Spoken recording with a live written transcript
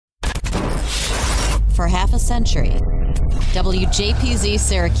for half a century, WJPZ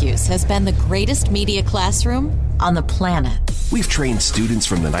Syracuse has been the greatest media classroom on the planet. We've trained students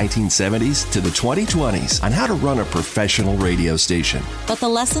from the 1970s to the 2020s on how to run a professional radio station. But the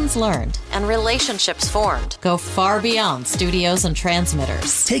lessons learned and relationships formed go far beyond studios and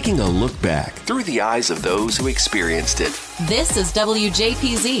transmitters. Taking a look back through the eyes of those who experienced it. This is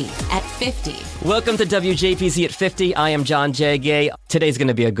WJPZ at 50. Welcome to WJPZ at 50. I am John J. Gay. Today's going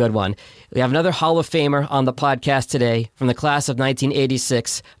to be a good one. We have another Hall of Famer on the podcast today from the class of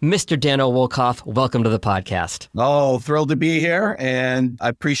 1986, Mr. Danno Wolkoff. Welcome to the podcast. Oh, thrilled to be here, and I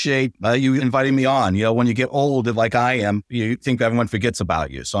appreciate you inviting me on. You know, when you get old like I am, you think everyone forgets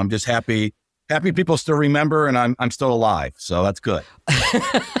about you. So I'm just happy people still remember, and I'm still alive. So that's good.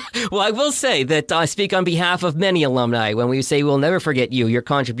 Well, I will say that I speak on behalf of many alumni when we say we'll never forget you, your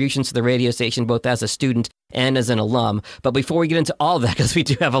contributions to the radio station, both as a student and as an alum. But before we get into all that, because we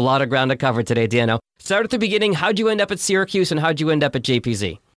do have a lot of ground to cover today, Danno, start at the beginning. How'd you end up at Syracuse, and how'd you end up at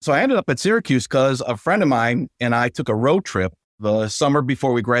JPZ? So I ended up at Syracuse because a friend of mine and I took a road trip the summer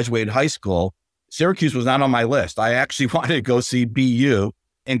before we graduated high school. Syracuse was not on my list. I actually wanted to go see BU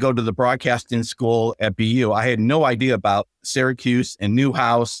and go to the broadcasting school at BU. I had no idea about Syracuse and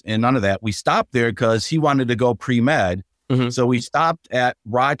Newhouse and none of that. We stopped there because he wanted to go pre-med. Mm-hmm. So we stopped at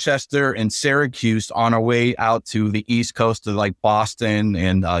Rochester and Syracuse on our way out to the East Coast to like Boston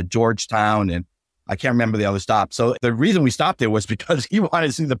and Georgetown, and I can't remember the other stop. So the reason we stopped there was because he wanted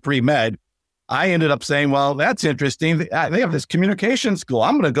to see the pre-med. I ended up saying, well, that's interesting. They have this communication school.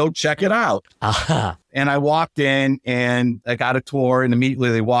 I'm going to go check it out. Uh-huh. And I walked in and I got a tour, and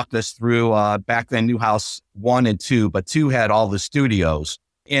immediately they walked us through back then Newhouse 1 and 2, but 2 had all the studios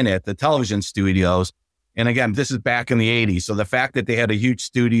in it, the television studios. And again, this is back in the 80s. So the fact that they had a huge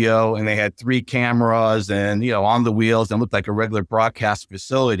studio and they had 3 cameras and, you know, on the wheels and looked like a regular broadcast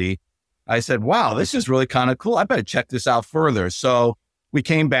facility, I said, wow, this is really kind of cool. I better check this out further. So we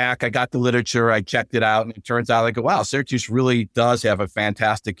came back, I got the literature, I checked it out, and it turns out like, wow, Syracuse really does have a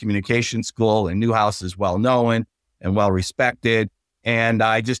fantastic communication school, and Newhouse is well known and well respected. And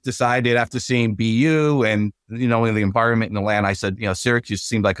I just decided after seeing BU and, you know, in the environment in the land, I said, you know, Syracuse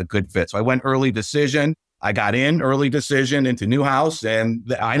seemed like a good fit. So I went early decision. I got in early decision into Newhouse,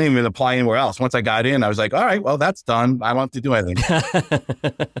 and I didn't even apply anywhere else. Once I got in, I was like, all right, well, that's done. I don't have to do anything.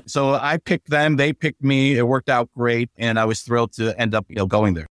 So I picked them. They picked me. It worked out great. And I was thrilled to end up, you know,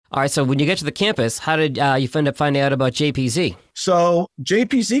 going there. All right. So when you get to the campus, how did you end up finding out about JPZ? So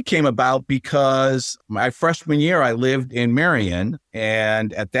JPZ came about because my freshman year, I lived in Marion.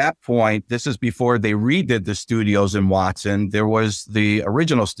 And at that point, this is before they redid the studios in Watson. There was the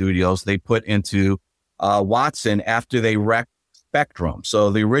original studios they put into Watson after they wrecked Spectrum. So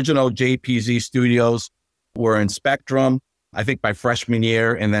the original JPZ studios were in Spectrum, I think by freshman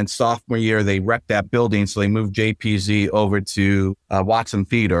year, and then sophomore year, they wrecked that building. So they moved JPZ over to Watson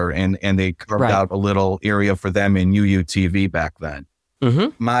Theater, and they carved out a little area for them in UUTV back then.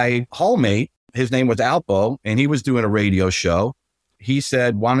 Mm-hmm. My hallmate, his name was Alpo, and he was doing a radio show. He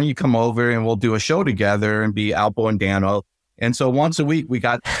said, why don't you come over and we'll do a show together and be Alpo and Danno. And so once a week, we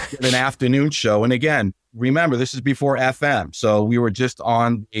got an afternoon show. And again, remember, this is before FM. So we were just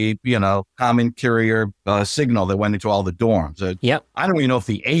on a, you know, common carrier signal that went into all the dorms. Yep. I don't even know if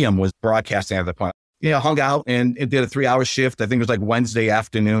the AM was broadcasting at the point. You know, hung out and it did a 3-hour shift. I think it was like Wednesday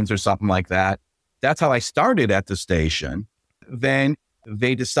afternoons or something like that. That's how I started at the station. Then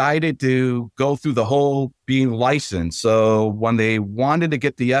they decided to go through the whole being licensed. So when they wanted to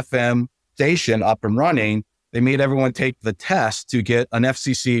get the FM station up and running, they made everyone take the test to get an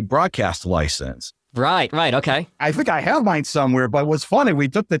FCC broadcast license. Right. Okay. I think I have mine somewhere, but what's funny, we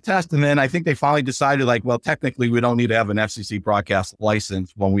took the test and then I think they finally decided like, well, technically we don't need to have an FCC broadcast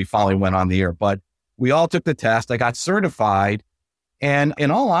license when we finally went on the air, but we all took the test. I got certified. And in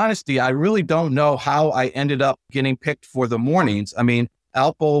all honesty, I really don't know how I ended up getting picked for the mornings. I mean,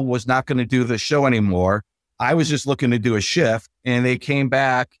 Alpo was not going to do the show anymore. I was just looking to do a shift, and they came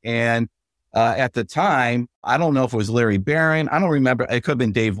back and at the time, I don't know if it was Larry Barron. I don't remember. It could have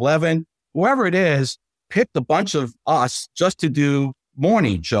been Dave Levin. Whoever it is, picked a bunch of us just to do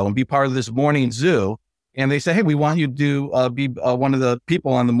morning show and be part of this morning zoo. And they say, hey, we want you to be one of the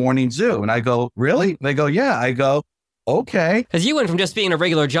people on the morning zoo. And I go, really? They go, yeah. I go, okay. Because you went from just being a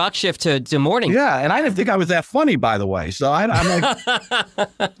regular jock shift to morning. Yeah. And I didn't think I was that funny, by the way. So I'm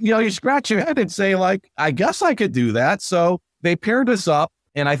like, you know, you scratch your head and say, like, I guess I could do that. So they paired us up.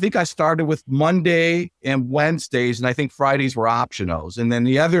 And I think I started with Monday and Wednesdays, and I think Fridays were optionals. And then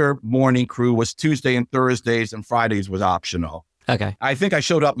the other morning crew was Tuesday and Thursdays, and Fridays was optional. Okay. I think I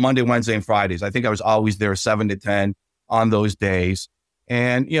showed up Monday, Wednesday, and Fridays. I think I was always there 7 to 10 on those days.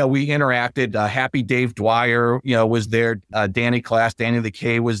 And, we interacted. Happy Dave Dwyer, was there. Danny Klass, Danny the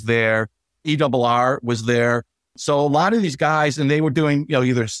K was there. ERR was there. So a lot of these guys, and they were doing,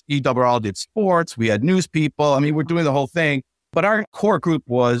 either ERR did sports. We had news people. I mean, we're doing the whole thing. But our core group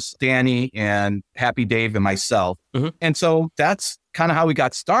was Danny and Happy Dave and myself. Mm-hmm. And so that's kind of how we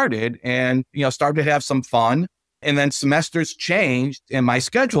got started and, started to have some fun. And then semesters changed and my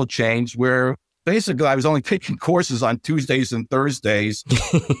schedule changed where basically I was only taking courses on Tuesdays and Thursdays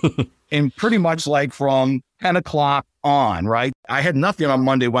and pretty much like from 10 o'clock on, right? I had nothing on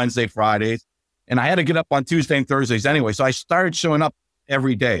Monday, Wednesday, Fridays, and I had to get up on Tuesday and Thursdays anyway. So I started showing up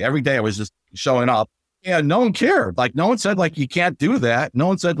every day. Every day I was just showing up. Yeah, no one cared. Like no one said like, you can't do that. No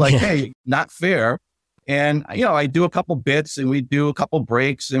one said like, hey, not fair. And, I do a couple bits and we do a couple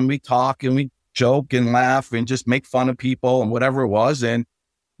breaks and we talk and we joke and laugh and just make fun of people and whatever it was. And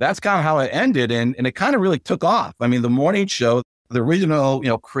that's kind of how it ended. And it kind of really took off. I mean, the morning show, the original,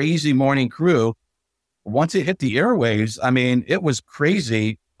 crazy morning crew, once it hit the airwaves, I mean, it was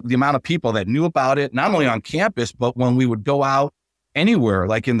crazy. The amount of people that knew about it, not only on campus, but when we would go out anywhere,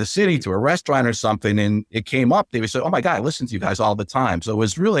 like in the city to a restaurant or something, and it came up, they would say, oh my God, I listen to you guys all the time. So it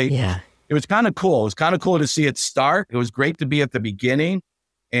was really, it was kind of cool. It was kind of cool to see it start. It was great to be at the beginning.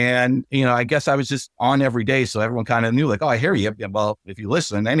 And, I guess I was just on every day. So everyone kind of knew like, oh, I hear you. Yeah, well, if you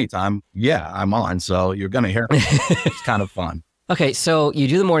listen anytime, I'm on. So you're going to hear me. It's kind of fun. Okay, so you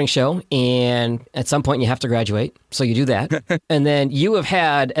do the morning show, and at some point you have to graduate, so you do that. And then you have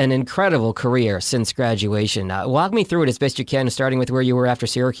had an incredible career since graduation. Walk me through it as best you can, starting with where you were after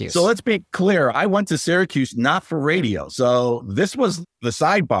Syracuse. So let's be clear. I went to Syracuse not for radio. So this was the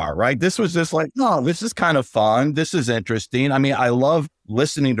sidebar, right? This was just like, oh, this is kind of fun. This is interesting. I mean, I love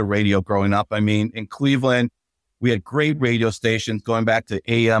listening to radio growing up. I mean, in Cleveland, we had great radio stations going back to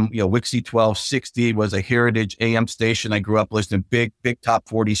AM, Wixie 1260 was a heritage AM station. I grew up listening to big top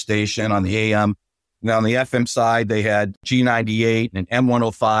 40 station on the AM. Now on the FM side, they had G98 and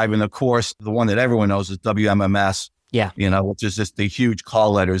M105. And of course, the one that everyone knows is WMMS. Yeah. Which is just the huge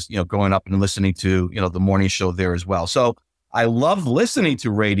call letters, growing up and listening to, the morning show there as well. So I love listening to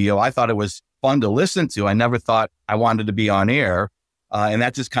radio. I thought it was fun to listen to. I never thought I wanted to be on air. And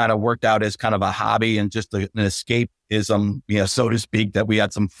that just kind of worked out as kind of a hobby and just an escapism, so to speak, that we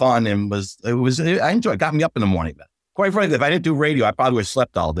had some fun and I enjoyed it. Got me up in the morning. Quite frankly, if I didn't do radio, I probably would have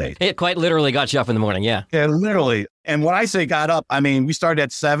slept all day. It quite literally got you up in the morning. Yeah. Yeah, literally. And when I say got up, I mean, we started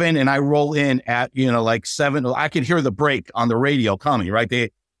at 7 and I roll in at, like 7. I could hear the break on the radio coming, right?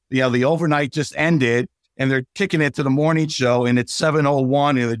 The overnight just ended and they're kicking it to the morning show and it's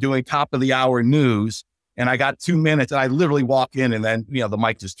 7:01 and they're doing top of the hour news. And I got 2 minutes and I literally walk in and then, the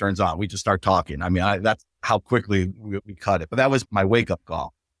mic just turns on. We just start talking. I mean, that's how quickly we cut it. But that was my wake up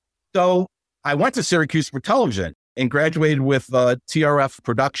call. So I went to Syracuse for television and graduated with TRF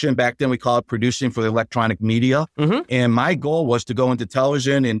production. Back then we called it producing for the electronic media. Mm-hmm. And my goal was to go into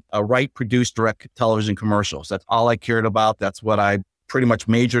television and write, produce, direct television commercials. That's all I cared about. That's what I pretty much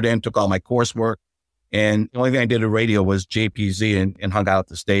majored in, took all my coursework. And the only thing I did in radio was JPZ and hung out at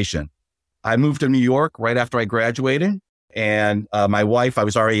the station. I moved to New York right after I graduated. And my wife, I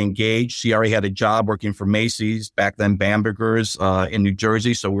was already engaged. She already had a job working for Macy's, back then Bamberger's in New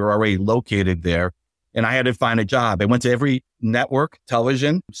Jersey. So we were already located there. And I had to find a job. I went to every network,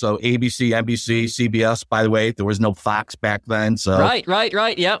 television. So ABC, NBC, CBS. By the way, there was no Fox back then. So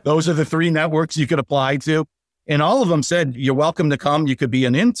Right. Yep. Those are the 3 networks you could apply to. And all of them said, you're welcome to come. You could be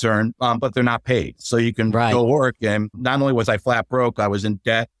an intern, but they're not paid. So you can go work. And not only was I flat broke, I was in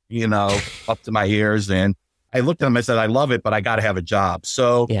debt, up to my ears. And I looked at them, I said, I love it, but I got to have a job.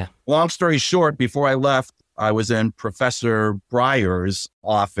 So long story short, before I left, I was in Professor Breyer's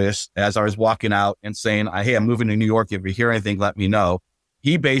office as I was walking out and saying, hey, I'm moving to New York. If you hear anything, let me know.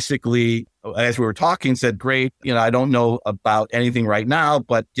 He basically, as we were talking, said, great. I don't know about anything right now,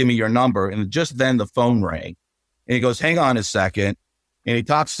 but give me your number. And just then the phone rang and he goes, hang on a second. And he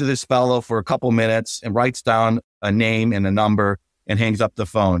talks to this fellow for a couple minutes and writes down a name and a number and hangs up the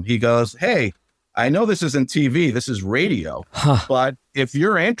phone. He goes, hey, I know this isn't TV, this is radio, but if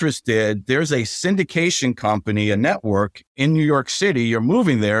you're interested, there's a syndication company, a network in New York City. You're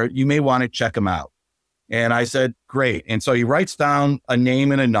moving there. You may want to check them out. And I said, great. And so he writes down a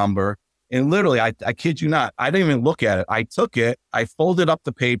name and a number. And literally, I kid you not, I didn't even look at it. I took it, I folded up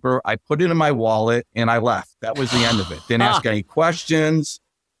the paper, I put it in my wallet, and I left. That was the end of it. Didn't ask any questions,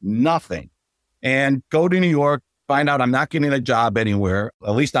 nothing. And go to New York, find out I'm not getting a job anywhere,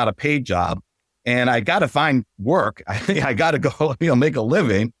 at least not a paid job. And I got to find work. I got to go, make a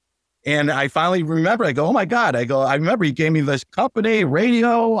living. And I finally remember, I go, oh my God. I remember he gave me this company,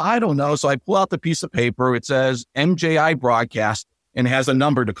 radio, I don't know. So I pull out the piece of paper. It says MJI broadcast and has a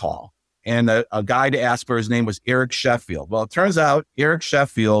number to call. And a guy to ask for, his name was Eric Sheffield. Well, it turns out Eric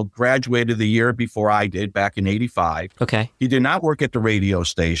Sheffield graduated the year before I did, back in 85. Okay. He did not work at the radio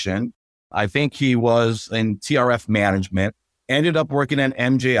station. I think he was in TRF management, ended up working at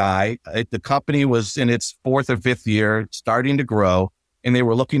MJI. The company was in its 4th or 5th year, starting to grow, and they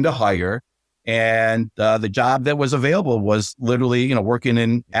were looking to hire. And the job that was available was literally, working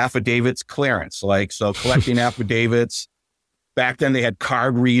in affidavits clearance, so collecting affidavits. Back then they had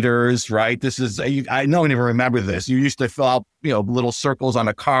card readers, right? I don't even remember this. You used to fill out, little circles on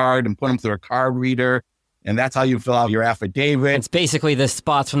a card and put them through a card reader. And that's how you fill out your affidavit. It's basically the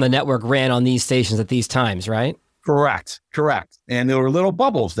spots from the network ran on these stations at these times, right? Correct. And there were little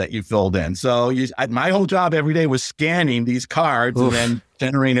bubbles that you filled in. So my whole job every day was scanning these cards and then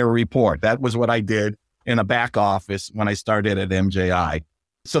generating a report. That was what I did in a back office when I started at MJI.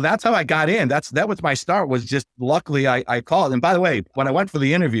 So that's how I got in. That was my start, was just luckily I called. And by the way, when I went for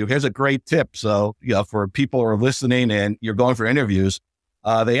the interview, here's a great tip. So, for people who are listening and you're going for interviews,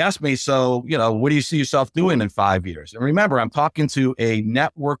 they asked me, so, what do you see yourself doing in 5 years? And remember, I'm talking to a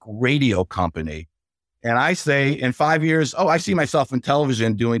network radio company. And I say in 5 years, I see myself in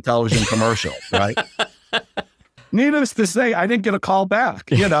television doing television commercials, right? Needless to say, I didn't get a call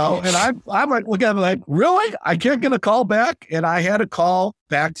back, and I'm like, look at it like, really? I can't get a call back? And I had a call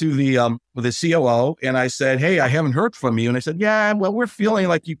back to the COO, and I said, hey, I haven't heard from you. And I said, yeah, well, we're feeling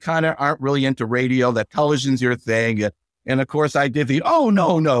like you kind of aren't really into radio, that television's your thing. And of course I did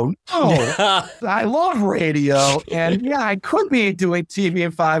no. I love radio. And yeah, I could be doing TV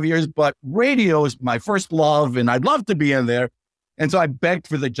in 5 years, but radio is my first love and I'd love to be in there. And so I begged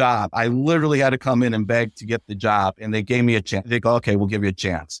for the job. I literally had to come in and beg to get the job, and they gave me a chance. They go, okay, we'll give you a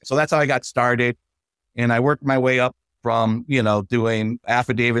chance. So that's how I got started. And I worked my way up from, doing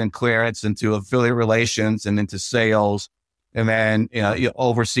affidavit and clearance into affiliate relations and into sales. And then,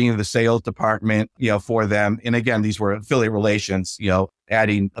 overseeing the sales department, for them. And again, these were affiliate relations,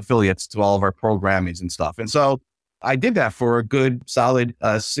 adding affiliates to all of our programmings and stuff. And so I did that for a good solid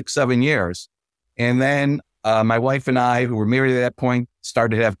 6-7 years. And then my wife and I, who were married at that point,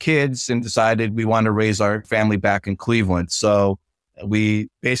 started to have kids and decided we wanted to raise our family back in Cleveland. So we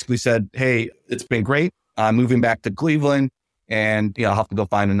basically said, hey, it's been great. I'm moving back to Cleveland and, I'll have to go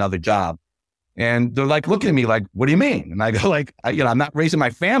find another job. And they're like, looking at me like, what do you mean? And I go like, I'm not raising my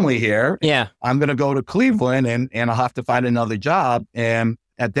family here. Yeah. I'm going to go to Cleveland and I'll have to find another job. And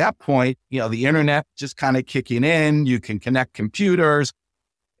at that point, the internet just kind of kicking in, you can connect computers.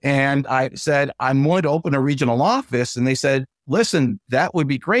 And I said, I'm going to open a regional office. And they said, listen, that would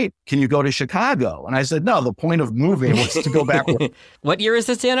be great. Can you go to Chicago? And I said, no, the point of moving was to go back. What year is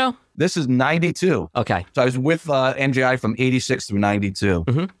this, Danno? This is 92. Okay. So I was with MJI from 86 through 92.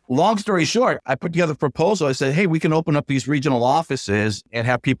 Mm-hmm. Long story short, I put together a proposal. I said, hey, we can open up these regional offices and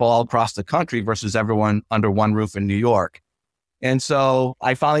have people all across the country versus everyone under one roof in New York. And so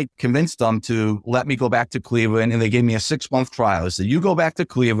I finally convinced them to let me go back to Cleveland, and they gave me a 6-month trial. They said, you go back to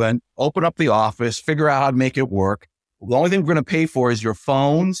Cleveland, open up the office, figure out how to make it work. The only thing we're going to pay for is your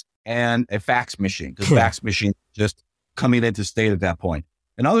phones and a fax machine, because fax machine just coming into state at that point.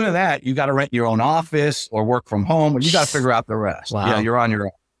 And other than that, you got to rent your own office or work from home, and you got to figure out the rest. Wow. Yeah, you're on your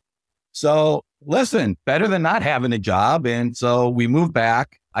own. So listen, better than not having a job. And so we moved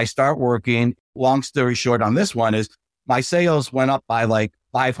back. I start working. Long story short on this one is my sales went up by like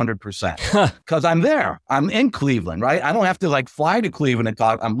 500% because I'm there. I'm in Cleveland, right? I don't have to like fly to Cleveland and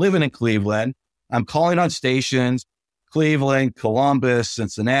talk. I'm living in Cleveland. I'm calling on stations, Cleveland, Columbus,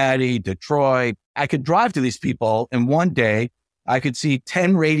 Cincinnati, Detroit. I could drive to these people in one day. I could see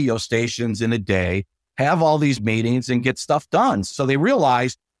 10 radio stations in a day, have all these meetings and get stuff done. So they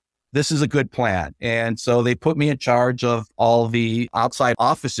realized this is a good plan. And so they put me in charge of all the outside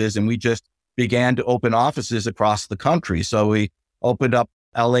offices, and we just began to open offices across the country. So we opened up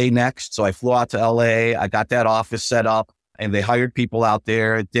LA next. So I flew out to LA. I got that office set up and they hired people out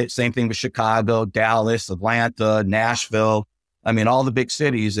there. Did same thing with Chicago, Dallas, Atlanta, Nashville. I mean, all the big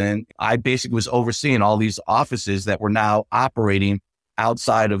cities. And I basically was overseeing all these offices that were now operating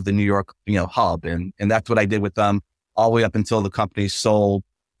outside of the New York, hub. And that's what I did with them all the way up until the company sold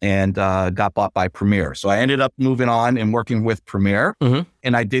and got bought by Premier. So I ended up moving on and working with Premier. Mm-hmm.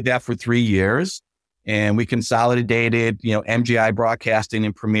 And I did that for 3 years. And we consolidated, MJI Broadcasting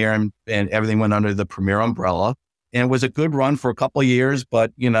and Premier, and everything went under the Premier umbrella. And it was a good run for a couple of years.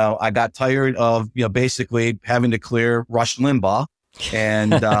 But, I got tired of, basically having to clear Rush Limbaugh.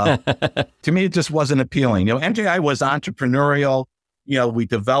 And to me, it just wasn't appealing. MJI was entrepreneurial. We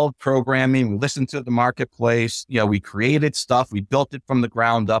developed programming, we listened to the marketplace, we created stuff, we built it from the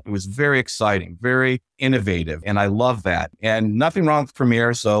ground up. It was very exciting, very innovative. And I love that. And nothing wrong with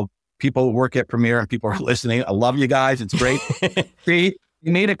Premiere. So people who work at Premiere and people are listening, I love you guys. It's great. They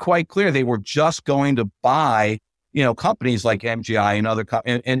made it quite clear they were just going to buy, companies like MJI and other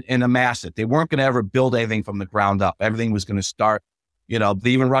companies and amass it. They weren't going to ever build anything from the ground up. Everything was going to start.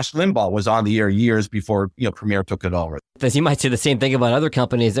 Even Rush Limbaugh was on the air years before, Premiere took it over. Because you might say the same thing about other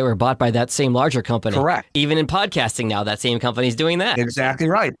companies that were bought by that same larger company. Correct. Even in podcasting now, that same company is doing that. Exactly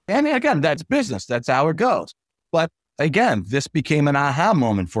right. And again, that's business. That's how it goes. But again, this became an aha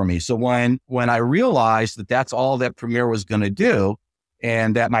moment for me. So when I realized that that's all that Premiere was going to do,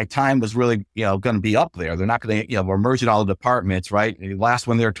 and that my time was really, going to be up there. They're not going to, we're merging all the departments, right? The last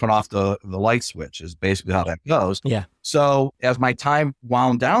one there, turn off the light switch is basically how that goes. Yeah. So as my time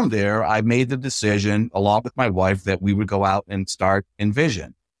wound down there, I made the decision along with my wife that we would go out and start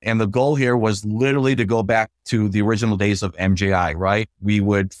Envision. And the goal here was literally to go back to the original days of MJI, right? We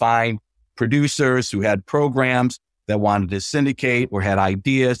would find producers who had programs that wanted to syndicate or had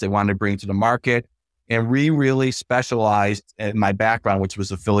ideas they wanted to bring to the market. And we really specialized in my background, which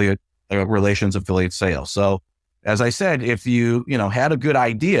was affiliate relations, affiliate sales. So as I said, if you, had a good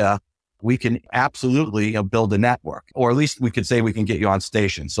idea, we can absolutely build a network, or at least we could say we can get you on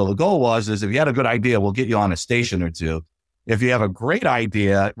station. So the goal is if you had a good idea, we'll get you on a station or two. If you have a great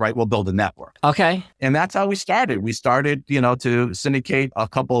idea, right, we'll build a network. Okay. And that's how we started. We started, to syndicate a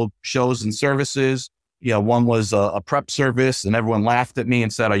couple of shows and services. One was a prep service, and everyone laughed at me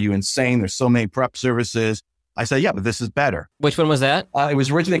and said, "Are you insane? There's so many prep services." I said, "Yeah, but this is better." Which one was that? It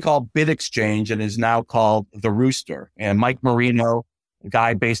was originally called Bid Exchange and is now called The Rooster. And Mike Marino, a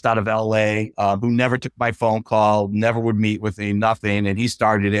guy based out of LA, who never took my phone call, never would meet with me, nothing. And he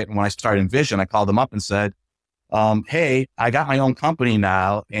started it. And when I started Envision, I called him up and said, "Hey, I got my own company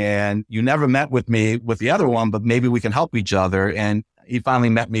now, and you never met with me with the other one, but maybe we can help each other." And he finally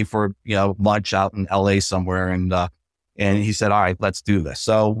met me for, lunch out in LA somewhere. And he said, "All right, let's do this."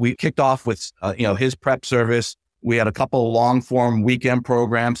 So we kicked off with, his prep service. We had a couple of long form weekend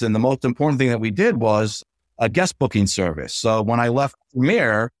programs. And the most important thing that we did was a guest booking service. So when I left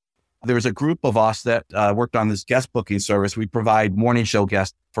Premiere, there was a group of us that worked on this guest booking service. We provide morning show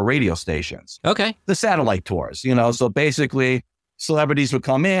guests for radio stations. Okay. The satellite tours, so basically celebrities would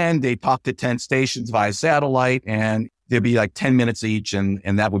come in, they talk to 10 stations via satellite, and there'd be like 10 minutes each, and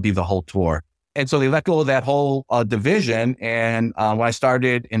that would be the whole tour. And so they let go of that whole division. And when I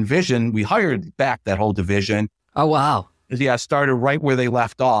started Envision, we hired back that whole division. Oh, wow. Yeah, I started right where they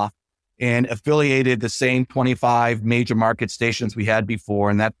left off and affiliated the same 25 major market stations we had before.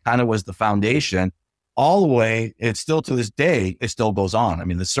 And that kind of was the foundation. All the way, it's still to this day, it still goes on. I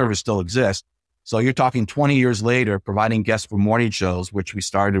mean, the service still exists. So you're talking 20 years later, providing guests for morning shows, which we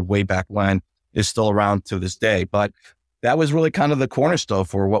started way back when, is still around to this day. But that was really kind of the cornerstone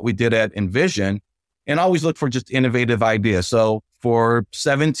for what we did at Envision, and always look for just innovative ideas. So for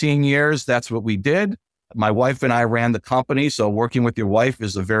 17 years, that's what we did. My wife and I ran the company. So working with your wife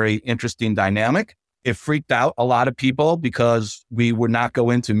is a very interesting dynamic. It freaked out a lot of people because we would not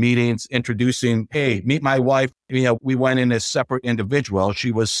go into meetings introducing, "Hey, meet my wife." We went in as separate individuals.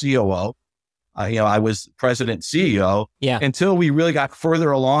 She was COO. I was president CEO. Yeah. Until we really got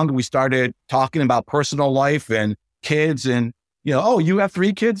further along, we started talking about personal life and kids and, "Oh, you have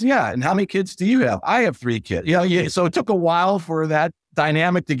 3 kids? Yeah. And how many kids do you have?" "I have 3 kids. So it took a while for that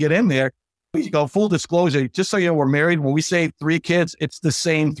dynamic to get in there. We go full disclosure, just so you know, we're married. When we say 3 kids, it's the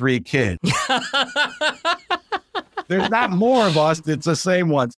same 3 kids. There's not more of us. It's the same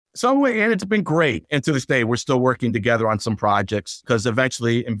ones. So, and it's been great. And to this day, we're still working together on some projects because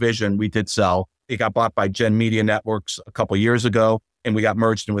eventually Envision, we did sell. It got bought by MJI Networks a couple of years ago, and we got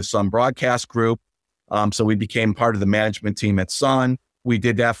merged in with Sun Broadcast Group. So we became part of the management team at Sun. We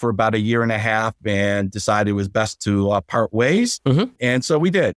did that for about a year and a half and decided it was best to part ways. Mm-hmm. And so we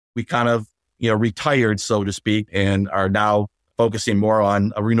did. We kind of, retired, so to speak, and are now focusing more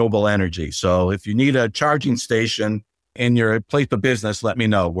on renewable energy. So if you need a charging station in your place of business, let me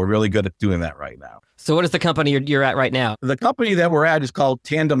know. We're really good at doing that right now. So what is the company you're at right now? The company that we're at is called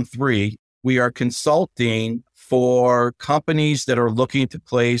Tandem 3. We are consulting for companies that are looking to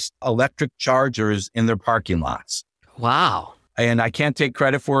place electric chargers in their parking lots. Wow. And I can't take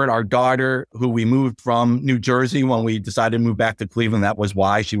credit for it. Our daughter, who we moved from New Jersey when we decided to move back to Cleveland, that was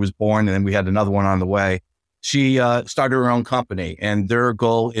why she was born. And then we had another one on the way. She started her own company, and their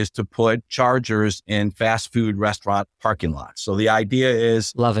goal is to put chargers in fast food restaurant parking lots. So the idea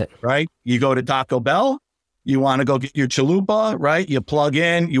is, love it, right? You go to Taco Bell, You want to go get your chalupa, right? You plug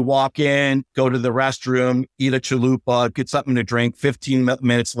in, you walk in, go to the restroom, eat a chalupa, get something to drink. 15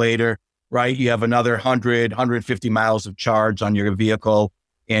 minutes later, right? You have another 100, 150 miles of charge on your vehicle,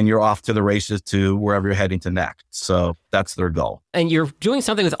 and you're off to the races to wherever you're heading to next. So that's their goal. And you're doing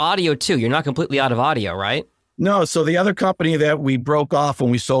something with audio too. You're not completely out of audio, right? No. So the other company that we broke off when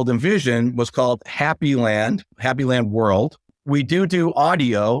we sold Envision was called Happy Land World. We do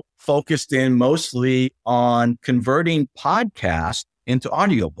audio, focused in mostly on converting podcasts into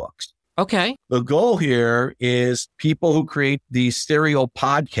audiobooks. Okay. The goal here is people who create the serial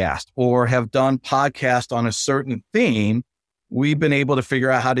podcast or have done podcasts on a certain theme. We've been able to figure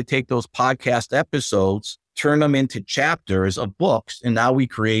out how to take those podcast episodes, turn them into chapters of books, and now we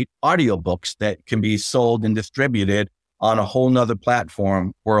create audiobooks that can be sold and distributed on a whole nother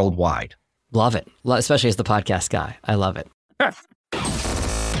platform worldwide. Love it. Especially as the podcast guy. I love it.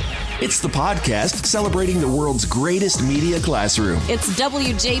 It's the podcast celebrating the world's greatest media classroom. It's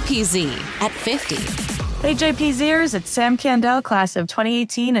WJPZ at 50. Hey JPZers, it's Sam Candell, class of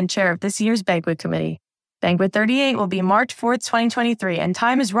 2018 and chair of this year's banquet committee. Banquet 38 will be March 4th, 2023, and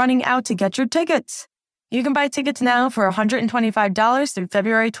time is running out to get your tickets. You can buy tickets now for $125 through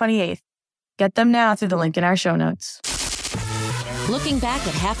February 28th. Get them now through the link in our show notes. Looking back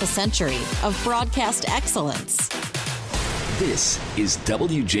at half a century of broadcast excellence. This is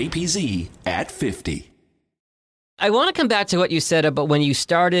WJPZ at 50. I want to come back to what you said about when you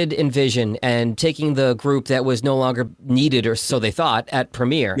started Envision and taking the group that was no longer needed, or so they thought, at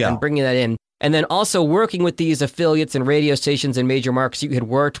Premiere and bringing that in. And then also working with these affiliates and radio stations and major markets you had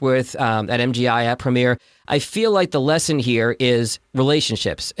worked with at MJI, at Premiere. I feel like the lesson here is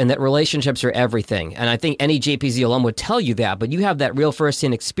relationships, and that relationships are everything. And I think any JPZ alum would tell you that, but you have that real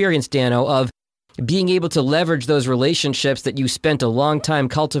first-hand experience, Danno, of being able to leverage those relationships that you spent a long time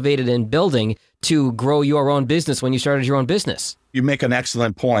cultivated and building to grow your own business when you started your own business. You make an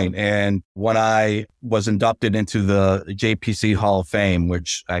excellent point. And when I was inducted into the JPC Hall of Fame,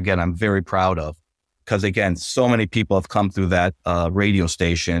 which again, I'm very proud of, because again, so many people have come through that radio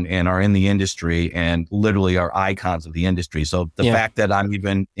station and are in the industry and literally are icons of the industry. So the fact that I'm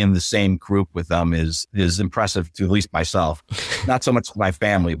even in the same group with them is impressive to at least myself. Not so much for my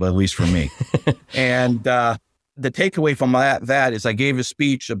family, but at least for me. And the takeaway from that is I gave a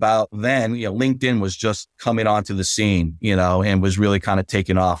speech about then, LinkedIn was just coming onto the scene, and was really kind of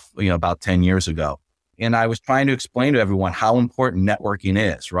taking off, about 10 years ago. And I was trying to explain to everyone how important networking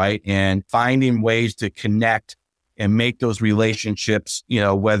is, right? And finding ways to connect and make those relationships,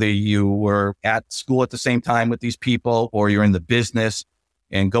 whether you were at school at the same time with these people or you're in the business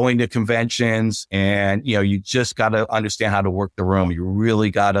and going to conventions, and, you just got to understand how to work the room. You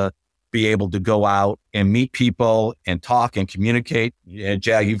really got to be able to go out and meet people and talk and communicate.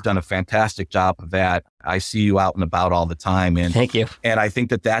 Jag, you've done a fantastic job of that. I see you out and about all the time. And thank you. And I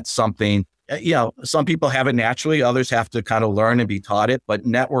think that that's something, some people have it naturally. Others have to kind of learn and be taught it, but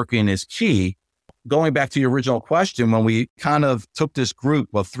networking is key. Going back to your original question, when we kind of took this group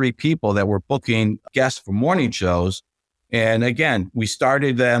of 3 people that were booking guests for morning shows, and again, we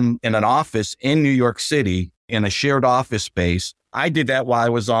started them in an office in New York City in a shared office space. I did that while I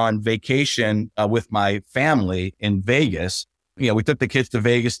was on vacation with my family in Vegas. We took the kids to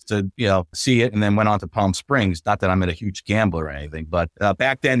Vegas to, see it, and then went on to Palm Springs. Not that I'm a huge gambler or anything, but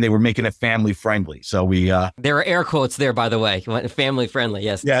back then they were making it family friendly. So we... there are air quotes there, by the way. Family friendly,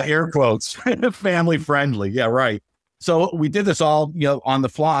 yes. Yeah, air quotes. Family friendly. Yeah, right. So we did this all, on the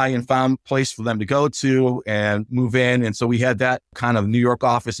fly and found a place for them to go to and move in. And so we had that kind of New York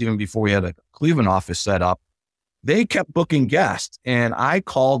office even before we had a Cleveland office set up. They kept booking guests, and I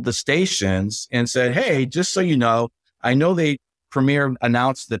called the stations and said, hey, just so you know, I know Premiere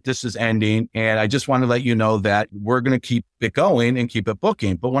announced that this is ending, and I just want to let you know that we're going to keep it going and keep it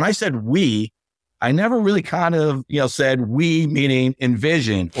booking. But when I said we, I never really kind of, said we, meaning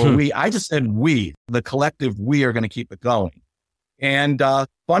Envision, or we. I just said we, the collective, we are going to keep it going. And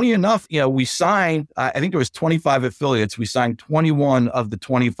funny enough, we signed, I think there was 25 affiliates. We signed 21 of the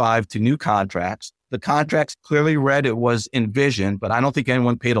 25 to new contracts. The contracts clearly read it was Envision, but I don't think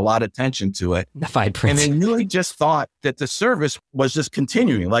anyone paid a lot of attention to it. The fine print. And they really just thought that the service was just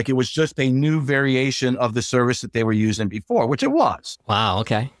continuing, like it was just a new variation of the service that they were using before, which it was. Wow,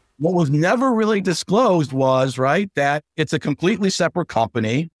 okay. What was never really disclosed was, right, that it's a completely separate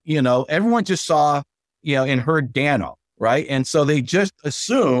company. Everyone just saw, and heard Danno, right? And so they just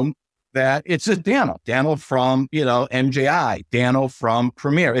assume that it's just Danno from, MJI, Danno from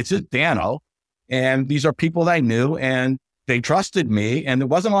Premiere. It's just Danno. And these are people that I knew, and they trusted me. And there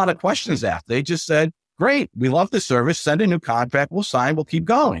wasn't a lot of questions asked. They just said, great, we love the service, send a new contract, we'll sign, we'll keep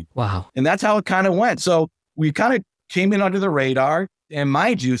going. Wow. And that's how it kind of went. So we kind of came in under the radar. And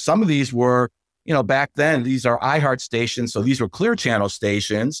mind you, some of these were, back then, these are iHeart stations. So these were Clear Channel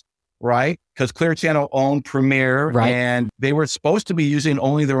stations, right? Because Clear Channel owned Premiere, right, and they were supposed to be using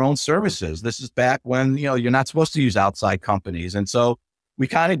only their own services. This is back when, you're not supposed to use outside companies. And so we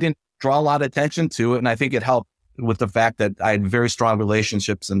kind of didn't draw a lot of attention to it. And I think it helped with the fact that I had very strong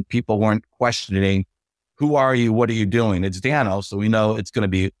relationships and people weren't questioning, who are you? What are you doing? It's Danno. So we know it's going to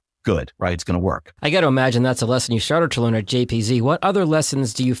be good, right? It's going to work. I got to imagine that's a lesson you started to learn at JPZ. What other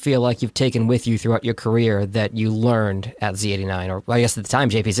lessons do you feel like you've taken with you throughout your career that you learned at Z89, or I guess at the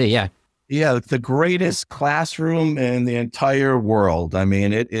time JPZ? Yeah. Yeah, the greatest classroom in the entire world. I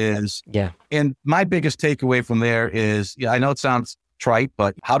mean, it is. Yeah. And my biggest takeaway from there is, I know it sounds trite,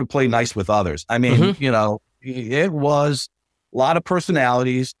 but how to play nice with others. I mean, it was a lot of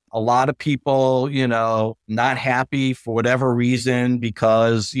personalities, a lot of people, not happy for whatever reason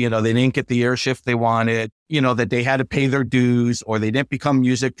because, they didn't get the air shift they wanted, that they had to pay their dues, or they didn't become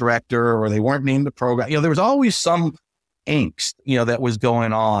music director, or they weren't named the program. There was always some angst, that was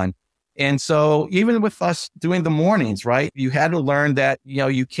going on. And so even with us doing the mornings, right, you had to learn that,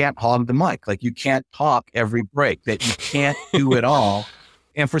 you can't hog the mic, like you can't talk every break, that you can't do it all.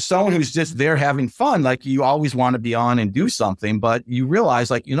 And for someone who's just there having fun, like you always want to be on and do something, but you realize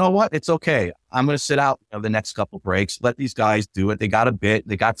like, you know what, it's okay. I'm going to sit out the next couple breaks, let these guys do it. They got a bit,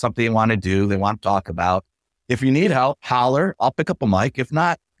 they got something they want to do, they want to talk about. If you need help, holler, I'll pick up a mic. If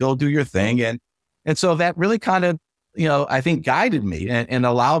not, go do your thing. And so that really kind of, I think guided me and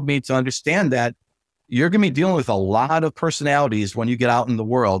allowed me to understand that you're going to be dealing with a lot of personalities when you get out in the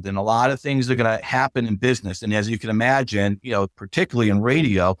world, and a lot of things are going to happen in business. And as you can imagine, particularly in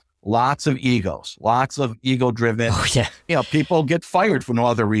radio, lots of egos, lots of ego driven, people get fired for no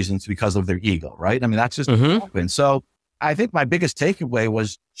other reasons because of their ego, right? I mean, that's just what happens. So I think my biggest takeaway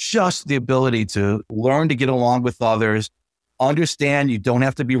was just the ability to learn to get along with others, understand you don't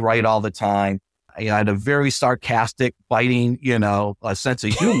have to be right all the time. I had a very sarcastic, biting, a sense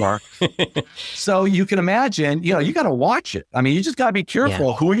of humor. So you can imagine, you got to watch it. I mean, you just got to be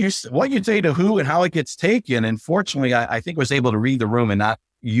careful what you say to who and how it gets taken. And fortunately, I think I was able to read the room and not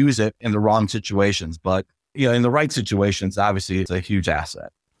use it in the wrong situations. But, in the right situations, obviously, it's a huge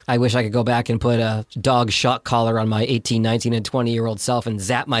asset. I wish I could go back and put a dog shock collar on my 18, 19, and 20-year-old self and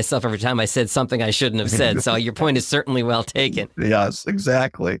zap myself every time I said something I shouldn't have said. So your point is certainly well taken. Yes,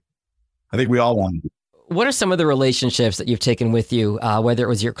 exactly. I think we all want it. What are some of the relationships that you've taken with you, whether it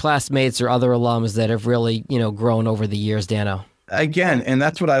was your classmates or other alums that have really, grown over the years, Danno? Again, and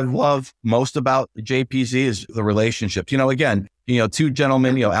that's what I love most about JPZ is the relationships. Again, two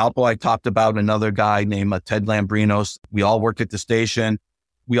gentlemen, Alpo, I talked about another guy named Ted Lambrinos. We all worked at the station.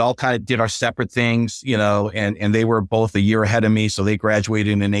 We all kind of did our separate things, and they were both a year ahead of me. So they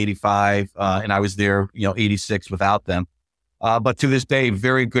graduated in 85, and I was there, 86 without them. But to this day,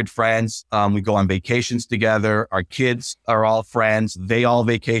 very good friends. We go on vacations together. Our kids are all friends. They all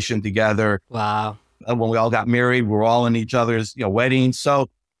vacation together. Wow. When we all got married, we're all in each other's weddings. So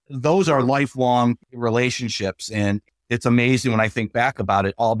those are lifelong relationships. And it's amazing when I think back about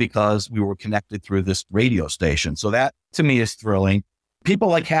it, all because we were connected through this radio station. So that to me is thrilling. People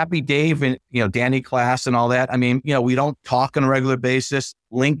like Happy Dave and, Danny Klass and all that. I mean, we don't talk on a regular basis.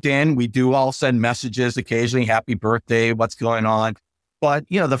 LinkedIn, we do all send messages occasionally, happy birthday, what's going on. But,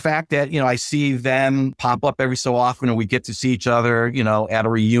 the fact that, I see them pop up every so often and we get to see each other, at a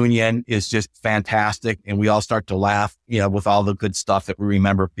reunion is just fantastic. And we all start to laugh, with all the good stuff that we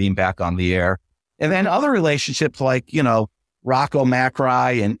remember being back on the air. And then other relationships like, Rocco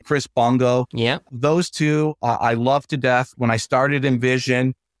Macri and Chris Bongo. Yeah. Those two, I love to death. When I started in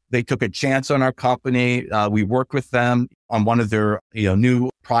Vision, they took a chance on our company. We worked with them on one of their,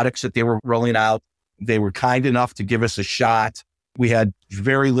 new products that they were rolling out. They were kind enough to give us a shot. We had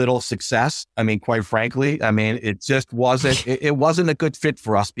very little success. I mean, quite frankly, it just wasn't, it wasn't a good fit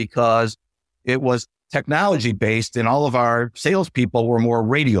for us because it was technology based and all of our salespeople were more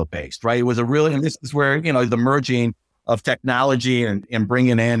radio based, right? It was and this is where, the merging of technology and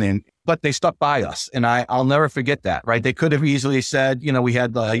bringing in, but they stuck by us. And I'll never forget that, right? They could have easily said, we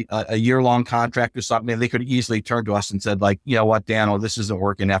had a year-long contract or something, and they could easily turn to us and said like, you know what, Danno, this isn't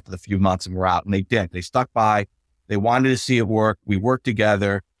working after the few months and we're out. And they did. They stuck by. They wanted to see it work. We worked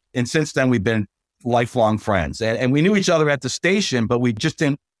together. And since then, we've been lifelong friends. And we knew each other at the station, but we just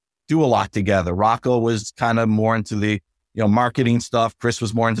didn't do a lot together. Rocco was kind of more into the, marketing stuff. Chris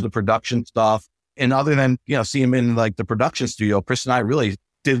was more into the production stuff. And other than, see him in like the production studio, Chris and I really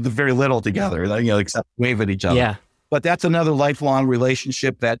did very little together, except wave at each other. Yeah. But that's another lifelong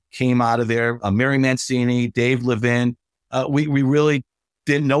relationship that came out of there. Mary Mancini, Dave Levin. We really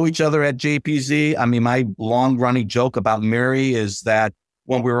didn't know each other at JPZ. I mean, my long running joke about Mary is that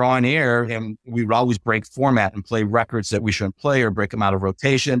when we were on air and we would always break format and play records that we shouldn't play or break them out of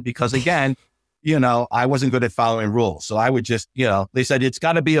rotation because again, I wasn't good at following rules. So I would just, they said, it's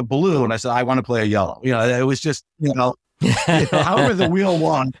got to be a blue. And I said, I want to play a yellow. It was just, however the wheel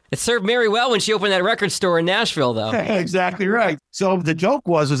won. It served Mary well when she opened that record store in Nashville, though. Exactly right. So the joke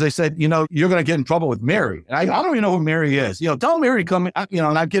was they said, you're going to get in trouble with Mary. And I don't even know who Mary is. Tell Mary come in,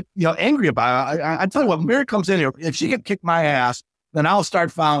 and I get, angry about it. I tell you what, Mary comes in here, if she can kick my ass, then I'll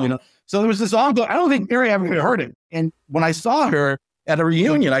start following. So there was this ongoing, I don't think Mary ever heard it. And when I saw her at a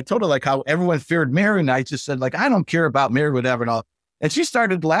reunion, I told her like how everyone feared Mary. And I just said like, I don't care about Mary, whatever. And all. And she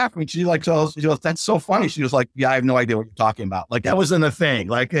started laughing. She goes, that's so funny. She was like, yeah, I have no idea what you're talking about. Like that wasn't a thing.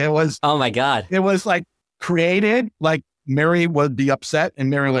 Like it was. Oh my God. It was like created, like Mary would be upset and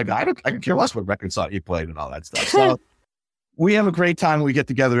Mary like, I could care less what record song you played and all that stuff. So we have a great time when we get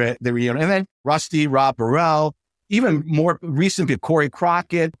together at the reunion. And then Rusty, Rob Burrell, even more recently, Corey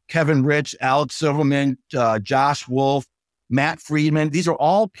Crockett, Kevin Rich, Alex Silverman, Josh Wolf, Matt Friedman. These are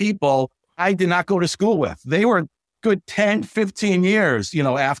all people I did not go to school with. They were good 10, 15 years,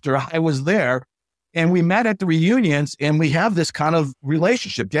 after I was there. And we met at the reunions and we have this kind of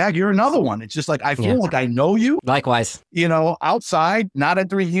relationship. Dag, you're another one. It's just like, I feel like I know you. Likewise. Outside, not at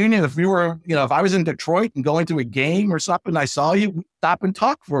the reunion. If we were, if I was in Detroit and going to a game or something, I saw you, we'd stop and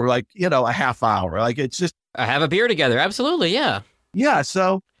talk for like, a half hour. Like it's just. I have a beer together. Absolutely. Yeah. Yeah.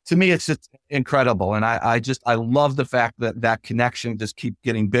 So to me, it's just incredible. And I love the fact that connection just keep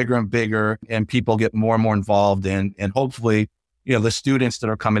getting bigger and bigger and people get more and more involved and hopefully, the students that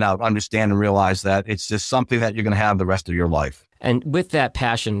are coming out understand and realize that it's just something that you're going to have the rest of your life. And with that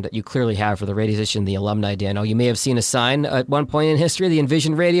passion that you clearly have for the radio station, the alumni, Danno, you may have seen a sign at one point in history, the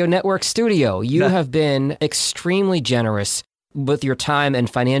Envision Radio Network studio. You have been extremely generous with your time and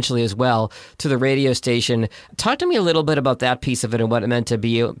financially as well to the radio station. Talk to me a little bit about that piece of it and what it meant to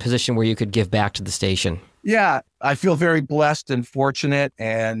be a position where you could give back to the station. Yeah, I feel very blessed and fortunate.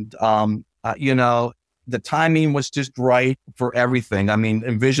 And, the timing was just right for everything. I mean,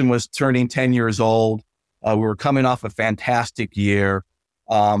 Envision was turning 10 years old. We were coming off a fantastic year.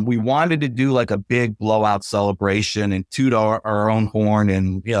 We wanted to do like a big blowout celebration and toot our own horn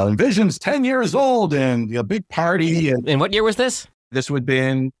and, Envision's 10 years old and a big party. And what year was this? This would have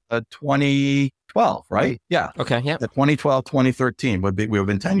been 2012, right? Yeah. Okay. Yeah. 2012, 2013 we would have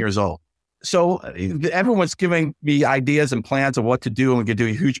been 10 years old. So everyone's giving me ideas and plans of what to do. And we could do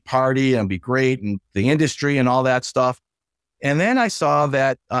a huge party and be great and the industry and all that stuff. And then I saw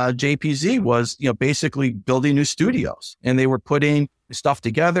that JPZ was, basically building new studios and they were putting stuff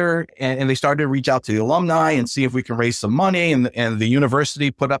together and they started to reach out to the alumni and see if we can raise some money. And the university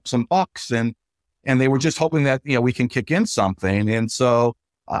put up some bucks and they were just hoping that, we can kick in something. And so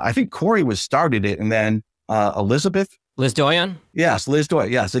I think Corey started it and then Elizabeth. Liz Doyon? Yes, Liz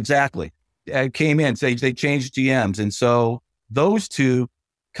Doyon. Yes, exactly. Came in, they changed GMs. And so those two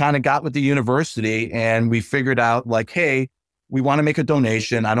kind of got with the university and we figured out like, hey, we want to make a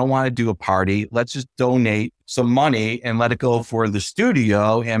donation. I don't want to do a party. Let's just donate some money and let it go for the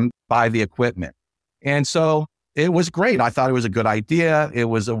studio and buy the equipment. And so it was great. I thought it was a good idea. It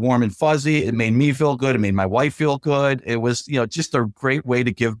was a warm and fuzzy. It made me feel good. It made my wife feel good. It was, just a great way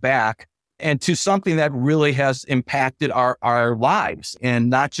to give back and to something that really has impacted our lives and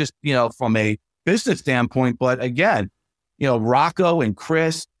not just, from a business standpoint, but again, Rocco and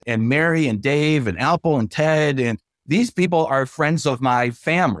Chris and Mary and Dave and Alpo and Ted and these people are friends of my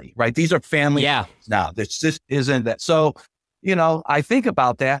family, right? These are family. Yeah. Now, this just isn't that. So, I think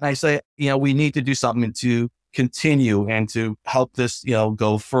about that and I say, we need to do something to continue and to help this,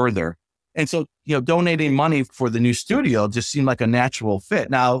 go further. And so, donating money for the new studio just seemed like a natural fit.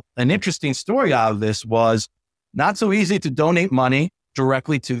 Now, an interesting story out of this was not so easy to donate money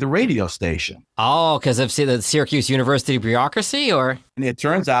directly to the radio station. Oh, because of the Syracuse University bureaucracy or? And it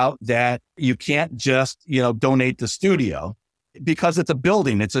turns out that you can't just, donate the studio because it's a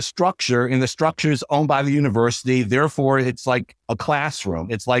building, it's a structure and the structure is owned by the university. Therefore, it's like a classroom.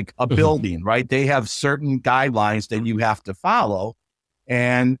 It's like a building, right? They have certain guidelines that you have to follow.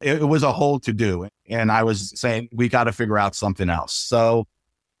 And it was a whole to do. And I was saying, we got to figure out something else. So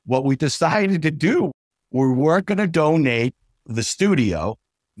what we decided to do, we weren't going to donate the studio,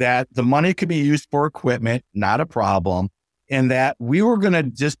 that the money could be used for equipment, not a problem. And that we were going to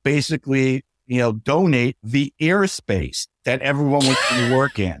just basically, donate the airspace that everyone was going to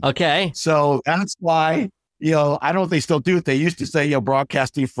work in. Okay. So that's why, I don't know if they still do it. They used to say,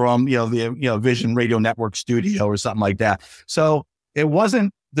 broadcasting from, the Vision Radio Network studio or something like that. So it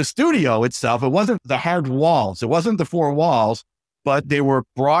wasn't the studio itself. It wasn't the hard walls. It wasn't the four walls. but they were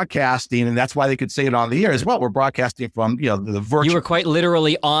broadcasting, and that's why they could say it on the air as well. We're broadcasting from, the virtual. You were quite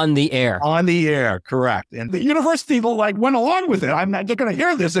literally on the air. On the air, correct. And the university went along with it. They're going to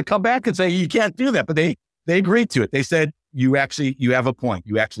hear this and come back and say, you can't do that. But they agreed to it. They said, you have a point.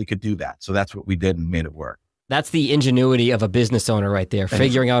 You actually could do that. So that's what we did and made it work. That's the ingenuity of a business owner right there,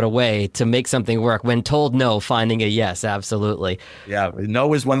 figuring out a way to make something work. When told no, finding a yes, absolutely. Yeah,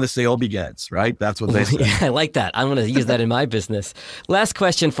 no is when the sale begins, right? That's what they say. Yeah, I like that. I'm going to use that in my business. Last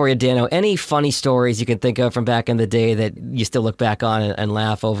question for you, Danno. Any funny stories you can think of from back in the day that you still look back on and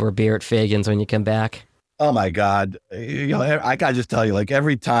laugh over a beer at Fagan's when you come back? Oh, my God. I got to just tell you,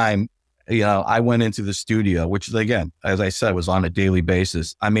 every time, I went into the studio, which again, as I said, was on a daily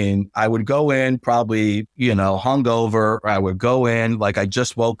basis. I mean, I would go in probably, hungover. I would go in like I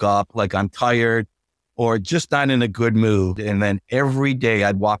just woke up, like I'm tired or just not in a good mood. And then every day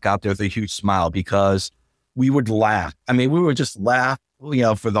I'd walk out there with a huge smile because we would laugh. I mean, we would just laugh,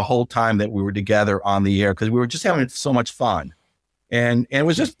 for the whole time that we were together on the air because we were just having so much fun. And it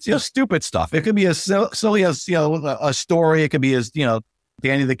was just, stupid stuff. It could be as silly as, a story. It could be as,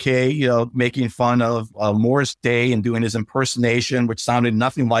 Danny the K, making fun of Morris Day and doing his impersonation, which sounded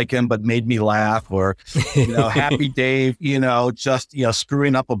nothing like him, but made me laugh. Or, Happy Dave, just,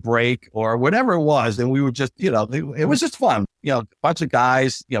 screwing up a break or whatever it was. And we were just, it was just fun. A bunch of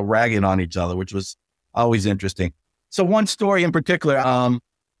guys, ragging on each other, which was always interesting. So one story in particular,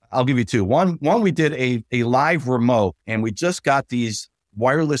 I'll give you two. One, we did a live remote and we just got these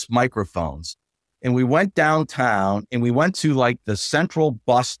wireless microphones. And we went downtown and we went to the central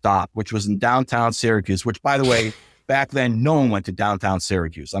bus stop, which was in downtown Syracuse, which, by the way, back then, no one went to downtown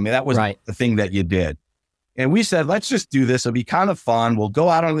Syracuse. I mean, that was the thing that you did. And we said, let's just do this. It'll be kind of fun. We'll go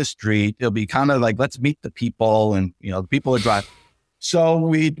out on the street. It'll be kind of let's meet the people and, the people that drive. So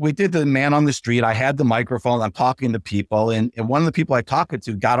we did the man on the street. I had the microphone. I'm talking to people. And one of the people I talked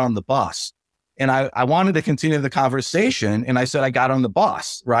to got on the bus. And I wanted to continue the conversation. And I said, I got on the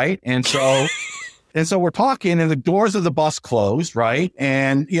bus, right? And so... And so we're talking and the doors of the bus closed, right?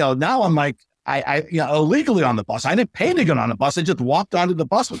 And, now I'm I illegally on the bus. I didn't pay to get on the bus. I just walked onto the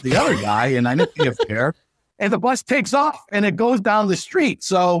bus with the other guy and I didn't pay a fare. And the bus takes off and it goes down the street.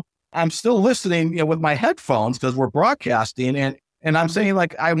 So I'm still listening, with my headphones because we're broadcasting and I'm saying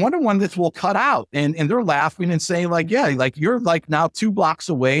I wonder when this will cut out. And they're laughing and saying you're now 2 blocks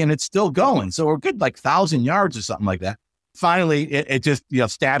away and it's still going. So we're good, 1,000 yards or something like that. Finally, it just,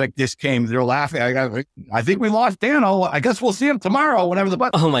 static just came. They're laughing. I think we lost Danno. I guess we'll see him tomorrow, whenever the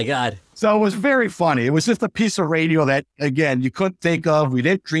button. Oh, my God. So it was very funny. It was just a piece of radio that, again, you couldn't think of. We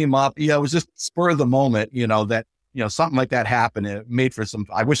didn't dream up. It was just spur of the moment, that, something like that happened. It made for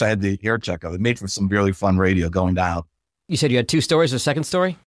I wish I had the air check of it. It made for some really fun radio going down. You said you had 2 stories, a second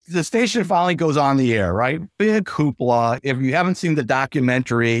story? The station finally goes on the air, right? Big hoopla. If you haven't seen the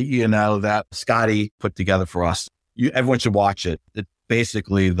documentary, that Scotty put together for us, everyone should watch it. It's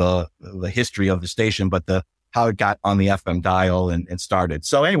basically the history of the station, but how it got on the FM dial and started.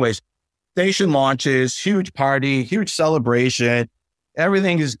 So anyways, station launches, huge party, huge celebration.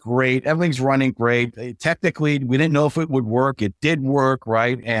 Everything is great. Everything's running great. Technically, we didn't know if it would work. It did work,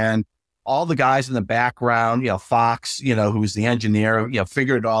 right? And all the guys in the background, Fox, who's the engineer,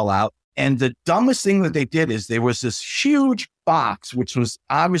 figured it all out. And the dumbest thing that they did is there was this huge box, which was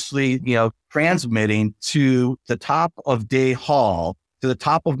obviously, transmitting to the top of Day Hall, to the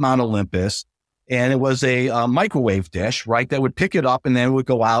top of Mount Olympus. And it was a microwave dish, right, that would pick it up and then it would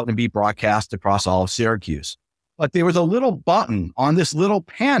go out and be broadcast across all of Syracuse. But there was a little button on this little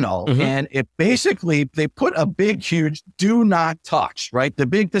panel and it basically, they put a big, huge do not touch, right?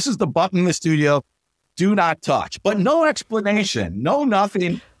 This is the button in the studio, do not touch, but no explanation, no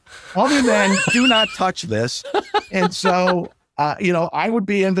nothing. Other than do not touch this. And so, I would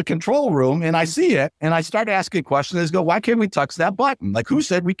be in the control room and I see it and I start asking questions. I go, why can't we touch that button? Who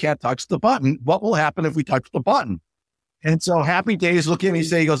said we can't touch the button? What will happen if we touch the button? And so Happy Days look at me and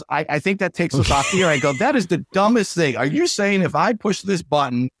he goes, I think that takes us off the air. I go, that is the dumbest thing. Are you saying if I push this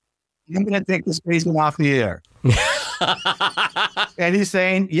button, I'm going to take this station off the air? And he's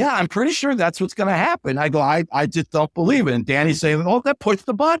saying, yeah, I'm pretty sure that's what's going to happen. I go, I just don't believe it. And Danny's saying, oh, that push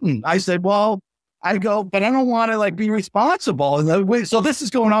the button. I said, but I don't want to be responsible. And so this is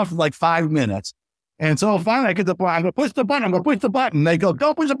going on for 5 minutes. And so finally I get to the point, I'm going to push the button. I'm going to push the button. They go,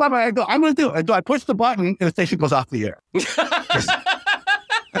 don't push the button. I go, I'm going to do it. I push the button and the station goes off the air.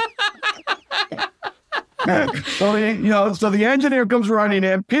 So the engineer comes running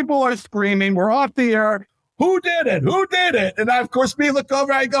in. People are screaming. We're off the air. Who did it? Who did it? And I, of course, me look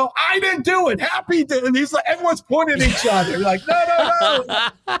over. I go, I didn't do it. Happy did. And he's everyone's pointing at each other.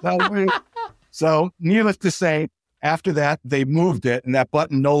 No. So needless to say, After that, they moved it, and that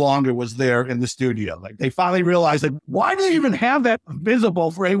button no longer was there in the studio. Like, they finally realized, like, why do you even have that visible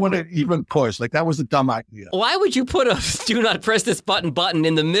for anyone to even push? Like, that was a dumb idea. Why would you put a "do not press this button"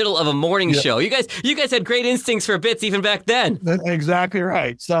 in the middle of a morning show? You guys had great instincts for bits even back then. That's exactly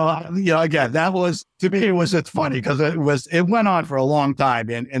right. So, again, that was, to me, it's funny because it went on for a long time,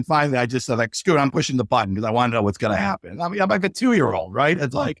 and finally I just said, like, screw it, I'm pushing the button because I want to know what's going to happen. I mean, I'm like a 2-year-old, right?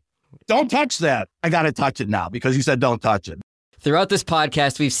 It's like, don't touch that. I got to touch it now because you said don't touch it. Throughout this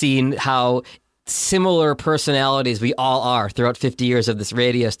podcast, we've seen how similar personalities we all are throughout 50 years of this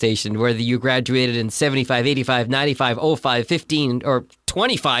radio station, whether you graduated in 75, 85, 95, 05, 15, or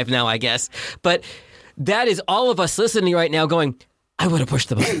 25 now, I guess. But that is all of us listening right now going, I would have pushed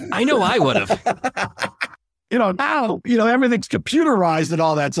the button. I know I would have. Now, everything's computerized and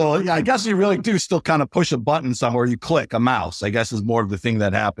all that. So I guess you really do still kind of push a button somewhere. You click a mouse, I guess, is more of the thing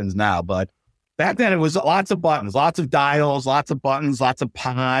that happens now. But back then it was lots of buttons, lots of dials, lots of buttons, lots of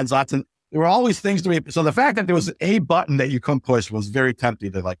pods, there were always things to be. So the fact that there was a button that you couldn't push was very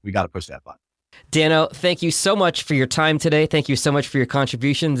tempting to, like, we got to push that button. Danno, thank you so much for your time today. Thank you so much for your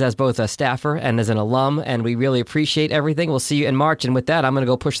contributions as both a staffer and as an alum, and we really appreciate everything. We'll see you in March, and with that, I'm going to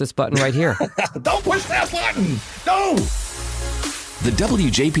go push this button right here. Don't push that button! No! The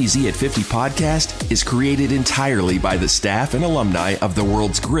WJPZ at 50 podcast is created entirely by the staff and alumni of the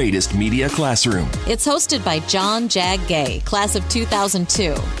world's greatest media classroom. It's hosted by John Jag Gay, class of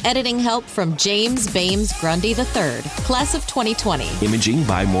 2002. Editing help from James Bames Grundy III, class of 2020. Imaging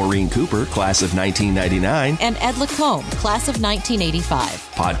by Maureen Cooper, class of 1999. And Ed Lacombe, class of 1985.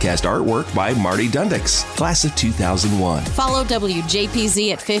 Podcast artwork by Marty Dundix, class of 2001. Follow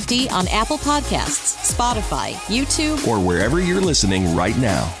WJPZ at 50 on Apple Podcasts, Spotify, YouTube, or wherever you're listening right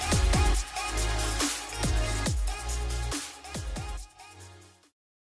now.